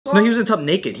top? No, he was in top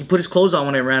naked. He put his clothes on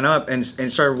when I ran up and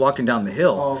started walking down the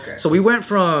hill. Oh, okay. So we went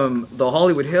from the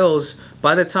Hollywood Hills.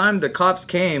 By the time the cops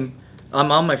came,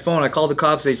 I'm on my phone. I called the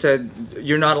cops. They said,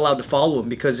 you're not allowed to follow him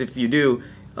because if you do,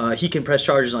 he can press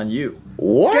charges on you.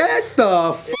 What? Get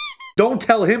the f. Don't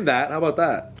tell him that. How about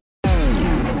that?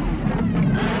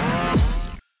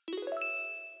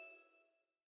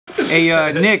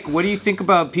 Hey, Nick, what do you think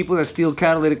about people that steal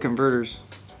catalytic converters?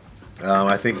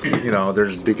 I think, you know, they're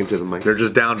just Speaking to the mic. they're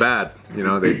just down bad. You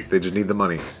know, they just need the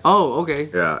money. Oh, okay.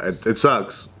 Yeah, it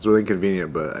sucks. It's really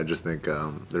inconvenient, but I just think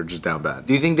they're just down bad.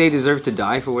 Do you think they deserve to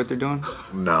die for what they're doing?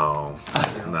 No,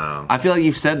 no. I feel like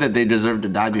you've said that they deserve to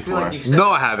die before. No,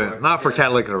 I haven't. Not for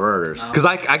catalytic converters. Because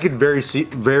I could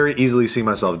very easily see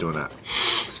myself doing that.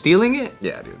 Stealing it?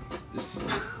 Yeah, dude.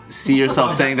 See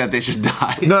yourself saying that they should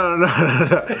die. No.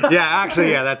 Yeah,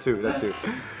 actually, yeah, that too.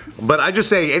 But I just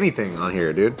say anything on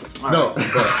here, dude. No.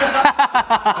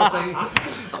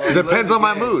 Depends on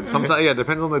my mood. Sometimes, yeah,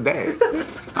 depends on the day.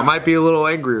 I might be a little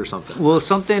angry or something. Well,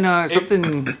 something. Can I say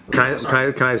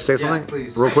something? Yeah,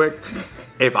 please. Real quick?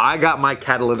 If I got my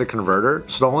catalytic converter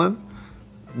stolen,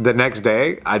 the next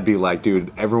day, I'd be like,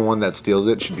 dude, everyone that steals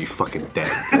it should be fucking dead.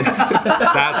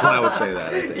 That's when I would say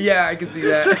that, I think. Yeah, I can see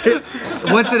that.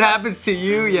 Once it happens to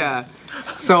you, yeah.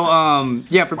 So,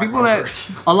 yeah, for people that,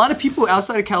 a lot of people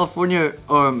outside of California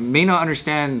may not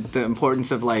understand the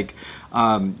importance of like,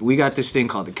 we got this thing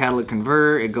called the catalytic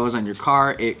converter. It goes on your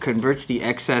car. It converts the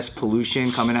excess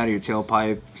pollution coming out of your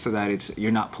tailpipe so that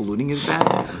you're not polluting as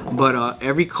bad. But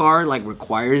every car like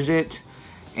requires it.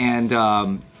 And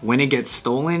when it gets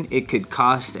stolen, it could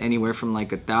cost anywhere from like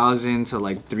 $1,000 to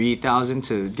like $3,000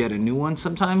 to get a new one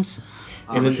sometimes.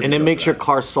 And it makes your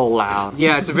car so loud.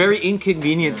 Yeah, it's a very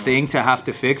inconvenient thing to have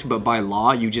to fix, but by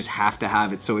law, you just have to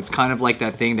have it. So it's kind of like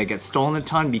that thing that gets stolen a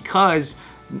ton because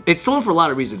it's stolen for a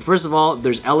lot of reasons. First of all,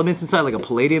 there's elements inside like a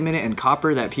palladium in it and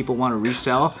copper that people want to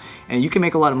resell, and you can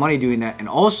make a lot of money doing that. And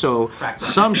also,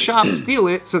 some shops steal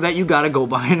it so that you gotta go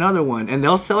buy another one, and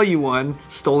they'll sell you one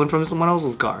stolen from someone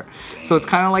else's car. So it's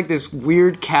kind of like this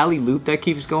weird Cali loop that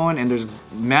keeps going, and there's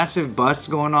massive busts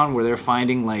going on where they're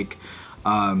finding like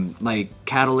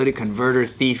catalytic converter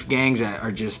thief gangs that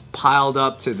are just piled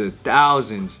up to the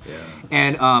thousands. Yeah.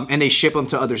 And they ship them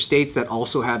to other states that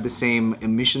also have the same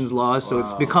emissions laws. So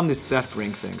it's become this theft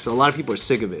ring thing. So a lot of people are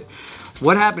sick of it.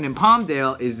 What happened in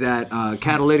Palmdale is that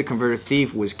catalytic converter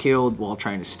thief was killed while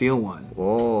trying to steal one.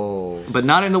 Whoa. But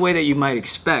not in the way that you might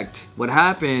expect. What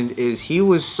happened is he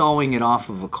was sawing it off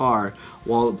of a car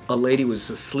while a lady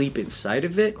was asleep inside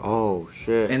of it. Oh,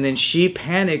 shit. And then she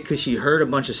panicked because she heard a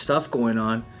bunch of stuff going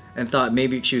on and thought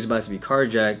maybe she was about to be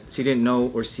carjacked. She didn't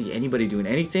know or see anybody doing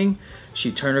anything.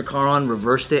 She turned her car on,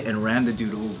 reversed it, and ran the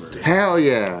dude over. Hell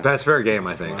yeah. That's fair game,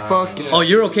 I think. Fuck yeah. Oh,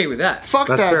 you're okay with that? Fuck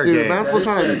That's that fair dude, game. man. Fool's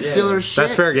trying to steal her shit.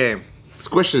 That's fair game.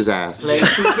 Squish his ass. Yeah,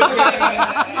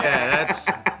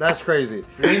 that's crazy.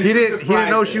 He didn't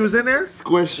know she was in there?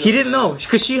 Squish. He didn't know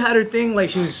because she had her thing like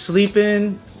she was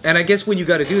sleeping. And I guess when you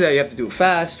got to do that, you have to do it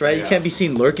fast, right? Yeah. You can't be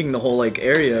seen lurking the whole like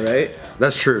area, right?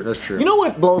 That's true. That's true. You know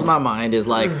what blows my mind is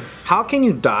like, how can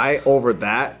you die over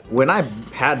that when I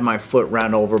had my foot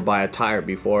ran over by a tire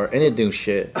before and it didn't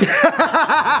shit?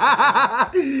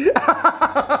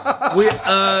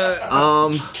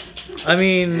 I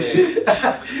mean,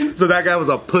 so that guy was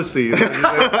a pussy.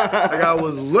 That guy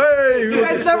was lame. You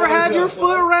guys never had your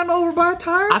foot ran over by a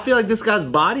tire? I feel like this guy's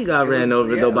body got ran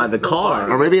over though by the car.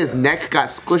 Or maybe his neck got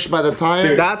squished by the tire.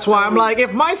 Dude, that's why I'm like,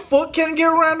 if my foot can get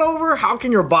ran over, how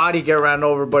can your body get ran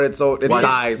over but it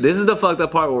dies? This is the fucked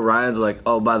up part where Ryan's like,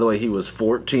 oh, by the way, he was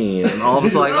 14. And all of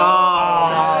us like,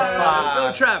 oh. There's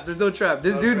no trap. There's no trap.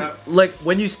 This dude, like,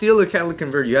 when you steal a catalytic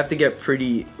converter, you have to get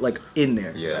pretty, like, in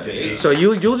there. Yeah. So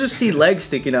you'll just see legs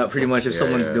sticking out pretty much if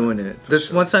someone's doing it.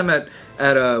 There's one time at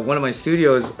one of my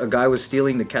studios, a guy was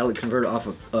stealing the catalytic converter off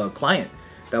a client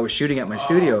that was shooting at my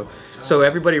studio. So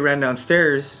everybody ran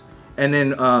downstairs, and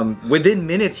then within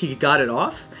minutes he got it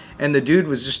off, and the dude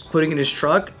was just putting in his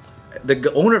truck.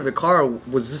 The owner of the car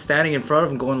was just standing in front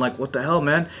of him going like, what the hell,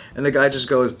 man? And the guy just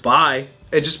goes, bye.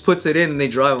 It just puts it in and they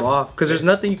drive off because there's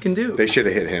nothing you can do. They should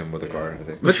have hit him with a car, I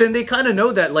think. But then they kind of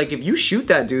know that, like, if you shoot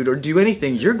that dude or do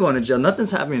anything, you're going to jail.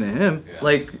 Nothing's happening to him. Yeah.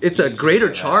 Like, it's a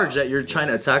greater charge that you're trying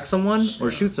to attack someone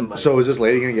or shoot somebody. So is this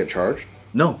lady gonna get charged?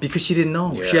 No, because she didn't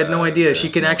know. She had no idea. She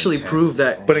can actually prove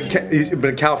that. But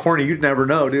in California, you'd never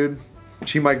know, dude.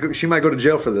 She might go to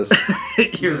jail for this.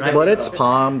 You're right. But it's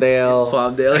Palmdale. It's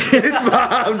Palmdale. It's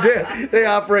Palmdale. They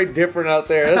operate different out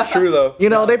there. That's true though. You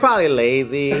know, they probably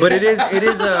lazy. But it is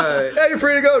yeah, you're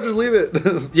free to go, just leave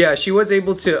it. Yeah, she was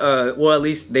able to well, at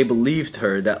least they believed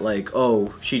her that like,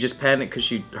 oh, she just panicked because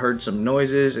she heard some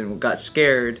noises and got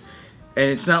scared. And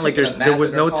it's not like there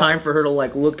was no time for her to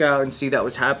like look out and see that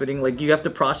was happening. Like you have to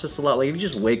process a lot. Like if you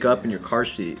just wake up in your car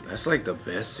seat. That's like the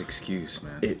best excuse,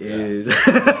 man. It is.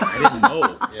 I didn't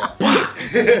know.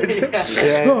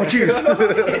 Oh, jeez.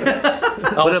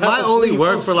 But it might only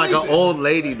work for like an old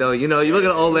lady, though. You know, you look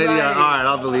at an old lady, like, all right,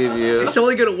 I'll believe you. It's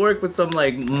only gonna work with some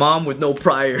like mom with no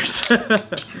priors.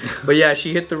 But yeah,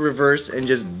 she hit the reverse and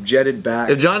just jetted back.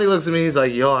 If Johnny looks at me, he's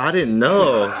like, yo, I didn't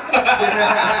know.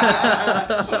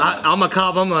 I'm a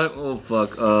cop, I'm like, oh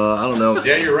fuck, I don't know.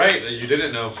 Yeah, you're right. You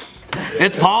didn't know.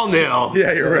 It's Palmdale.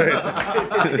 Yeah, you're right.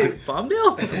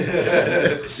 Palmdale?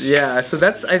 Yeah, so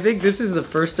I think this is the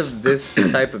first of this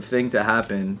type of thing to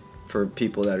happen for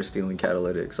people that are stealing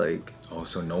catalytics. Like, Oh,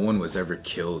 so no one was ever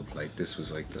killed. Like this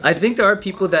was like the. I think there are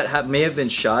people that may have been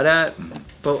shot at,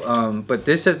 but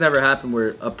this has never happened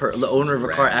where the owner of a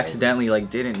car accidentally like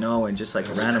didn't know and just like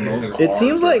ran him over. It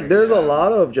seems like there's a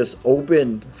lot of just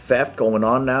open theft going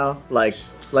on now. Like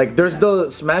there's the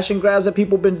smash and grabs that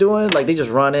people been doing. Like they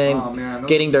just run in,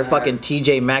 getting their fucking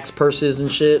TJ Maxx purses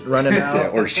and shit, running out. Yeah,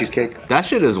 orange cheesecake. That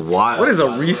shit is wild. What is a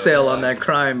resale on that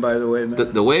crime, by the way,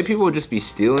 man? The way people just be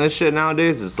stealing this shit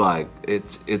nowadays is like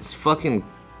it's fucking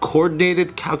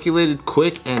coordinated, calculated,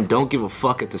 quick, and don't give a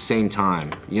fuck at the same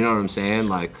time. You know what I'm saying?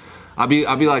 Like I'll be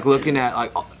like looking at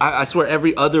like I swear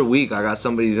every other week I got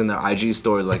somebody's in their IG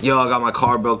stories like, yo, I got my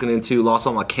car broken into, lost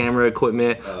all my camera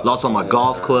equipment, lost all my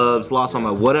golf clubs, lost all my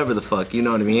whatever the fuck, you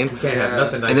know what I mean? You can't have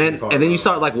nothing nice and then you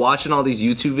start like watching all these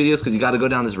YouTube videos because you got to go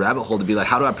down this rabbit hole to be like,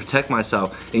 how do I protect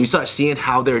myself? And you start seeing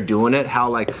how they're doing it,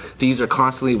 how like these are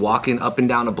constantly walking up and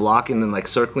down a block and then like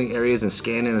circling areas and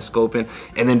scanning and scoping,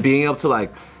 and then being able to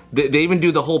like. They even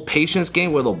do the whole patience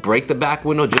game where they'll break the back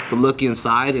window just to look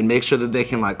inside and make sure that they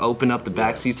can like open up the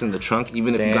back seats in the trunk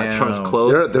even if you got trunks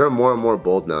closed. They're more and more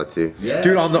bold now too. Yeah,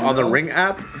 dude, on the Ring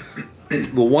app,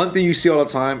 the one thing you see all the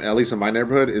time, at least in my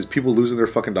neighborhood, is people losing their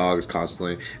fucking dogs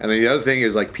constantly. And then the other thing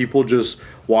is like people just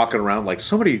walking around like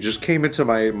somebody just came into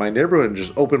my neighborhood and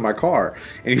just opened my car.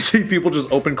 And you see people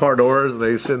just open car doors and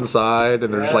they sit inside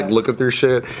and they're just like looking through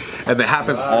shit. And that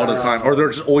happens all the time. Or they're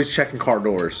just always checking car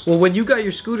doors. Well, when you got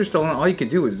your scooter stolen, all you could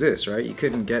do was this, right? You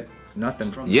couldn't get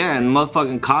nothing from it. Yeah, and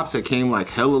motherfucking cops that came like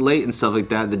hella late and stuff like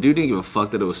that. The dude didn't give a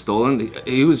fuck that it was stolen.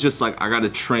 He was just like, I gotta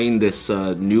train this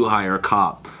new hire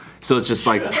cop. So it's just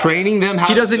like training them how.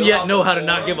 He doesn't yet know how to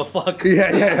not give a fuck.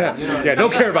 Yeah,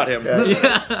 don't care about him.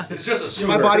 Yeah. It's just a scooter.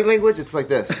 My body language, it's like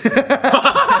this.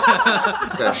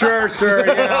 Sure, sir.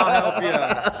 Yeah, I'll help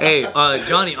you. Hey,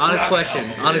 Johnny, honest question.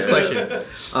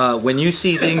 When you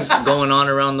see things going on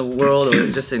around the world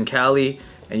or just in Cali,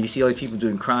 and you see like people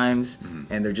doing crimes,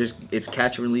 and it's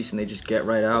catch and release, and they just get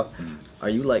right out, are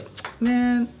you like,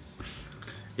 man?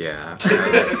 Yeah,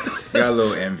 got a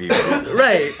little envy, bro.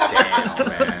 Right. Damn,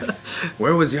 man.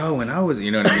 Where was y'all when I was? You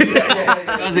know what I mean?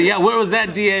 I was like, yeah, where was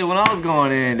that DA when I was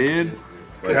going in, dude?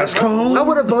 Gascon? I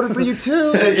would have voted for you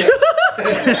too.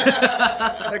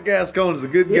 That Gascon is a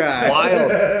good guy. Wild.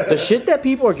 The shit that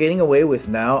people are getting away with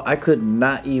now, I could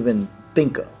not even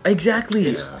think of.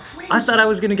 Exactly. I thought I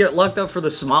was gonna get locked up for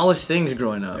the smallest things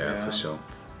growing up. Yeah, for sure.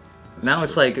 Now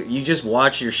it's like you just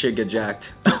watch your shit get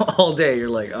jacked all day. You're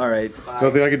like, all right.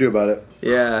 Nothing I can do about it.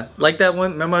 Yeah, like that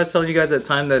one. Remember I was telling you guys that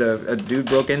time that a dude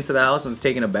broke into the house and was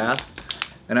taking a bath,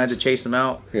 and I had to chase him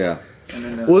out. Yeah. And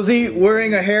then, Was he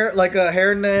wearing a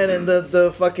hairnet and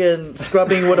the fucking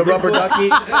scrubbing with a rubber ducky?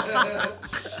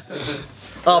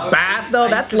 A bath though?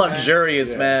 That's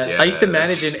luxurious, man. Yeah. I used to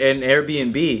manage an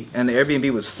Airbnb, and the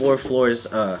Airbnb was 4 floors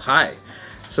high.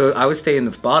 So I would stay in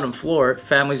the bottom floor.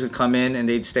 Families would come in and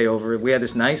they'd stay over. We had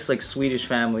this nice like Swedish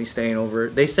family staying over.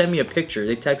 They send me a picture.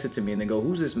 They text it to me and they go,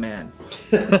 "Who's this man?"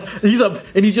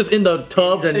 He's just in the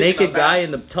tub. The naked guy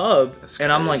in the tub,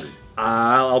 and I'm like,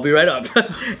 I'll be right up.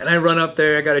 And I run up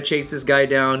there. I gotta chase this guy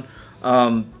down.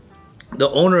 The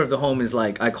owner of the home is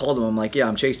like, I called him. I'm like, yeah,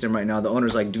 I'm chasing him right now. The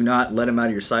owner's like, do not let him out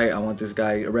of your sight. I want this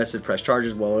guy arrested, press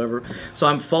charges, whatever. So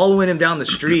I'm following him down the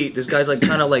street. This guy's like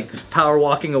kind of like power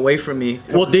walking away from me.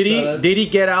 Well, did he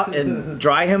get out and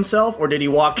dry himself, or did he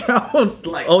walk out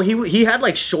like? Oh, he had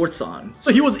like shorts on.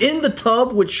 So he was in the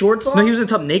tub with shorts on? No, he was in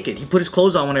the tub naked. He put his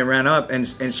clothes on when I ran up and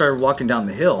started walking down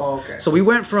the hill. Oh, okay. So we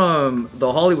went from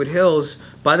the Hollywood Hills.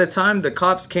 By the time the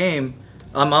cops came,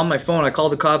 I'm on my phone. I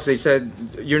called the cops. They said,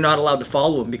 you're not allowed to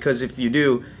follow him because if you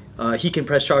do, he can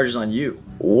press charges on you.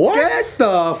 What? Get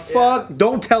the fuck? Yeah.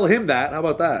 Don't tell him that. How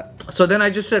about that? So then I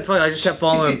just said, fuck, I just kept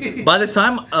following him. By the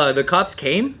time the cops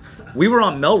came, we were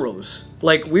on Melrose.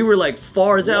 Like, we were like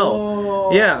far as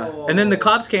hell. Yeah. And then the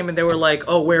cops came and they were like,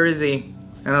 oh, where is he?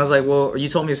 And I was like, well, you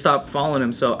told me to stop following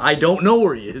him, so I don't know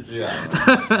where he is.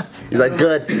 Yeah. He's like,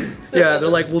 good. Yeah, they're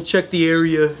like, we'll check the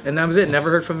area. And that was it.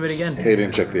 Never heard from him again. They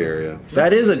didn't check the area.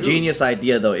 That is a genius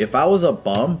idea, though. If I was a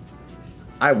bum,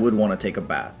 I would want to take a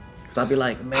bath. Because I'd be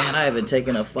like, man, I haven't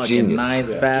taken a fucking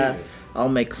nice bath. I'll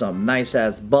make some nice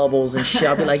ass bubbles and shit.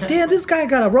 I'll be like, damn, this guy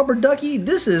got a rubber ducky.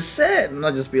 This is set. And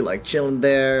I'll just be like chilling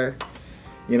there.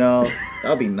 You know,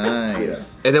 that'll be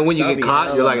nice. And then when you get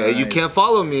caught, you're like, hey, you can't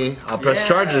follow me. I'll press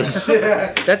charges.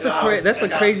 That's a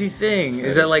crazy thing.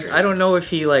 Is that like, I don't know if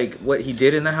he like what he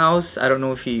did in the house. I don't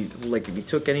know if he like if he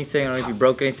took anything. I don't know if he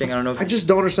broke anything. I don't know. If I just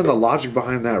don't understand the logic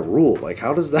behind that rule. Like,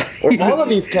 how does that? Or all of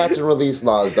these catch and release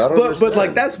laws. I don't understand. But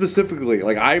like that specifically,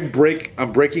 like I'm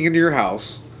breaking into your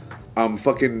house. I'm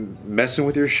fucking messing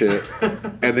with your shit,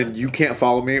 and then you can't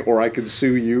follow me, or I could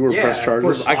sue you or press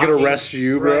charges. I could arrest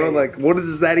you, bro. Right. Like, what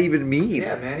does that even mean?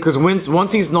 Yeah, man. Because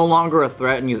once he's no longer a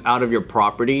threat and he's out of your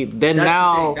property, then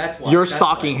now you're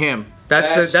stalking him.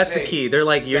 That's the key. They're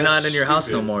like, you're not in your house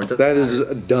no more. That is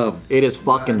dumb. It is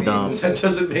fucking dumb. That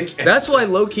doesn't make any That's why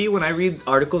low key when I read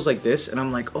articles like this and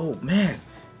I'm like, oh man,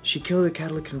 she killed a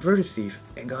catalytic converter thief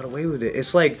and got away with it.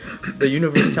 It's like the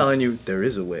universe telling you there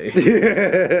is a way.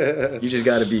 You just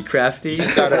gotta be crafty.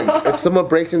 If someone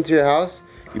breaks into your house,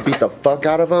 you beat the fuck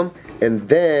out of them, and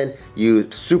then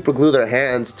you super glue their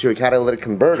hands to a catalytic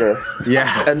converter.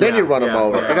 Yeah. And then you run them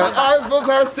over. You're like, oh, this fool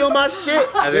trying to steal my shit.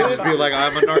 And then just be like,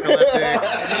 I'm a narcoleptic.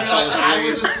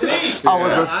 I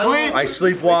was asleep. I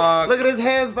sleepwalk. Look at his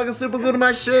hands fucking super glued to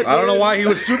my shit. I don't know why he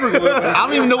was super glued. I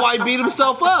don't even know why he beat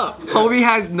himself up. Homie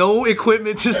has no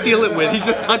equipment to steal it with. He's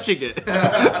just touching it.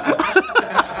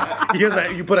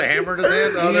 You put a hammer in his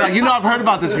hand? Oh, You know, I've heard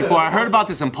about this before. I heard about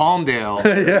this in Palmdale.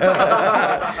 Did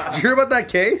you hear about that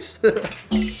case?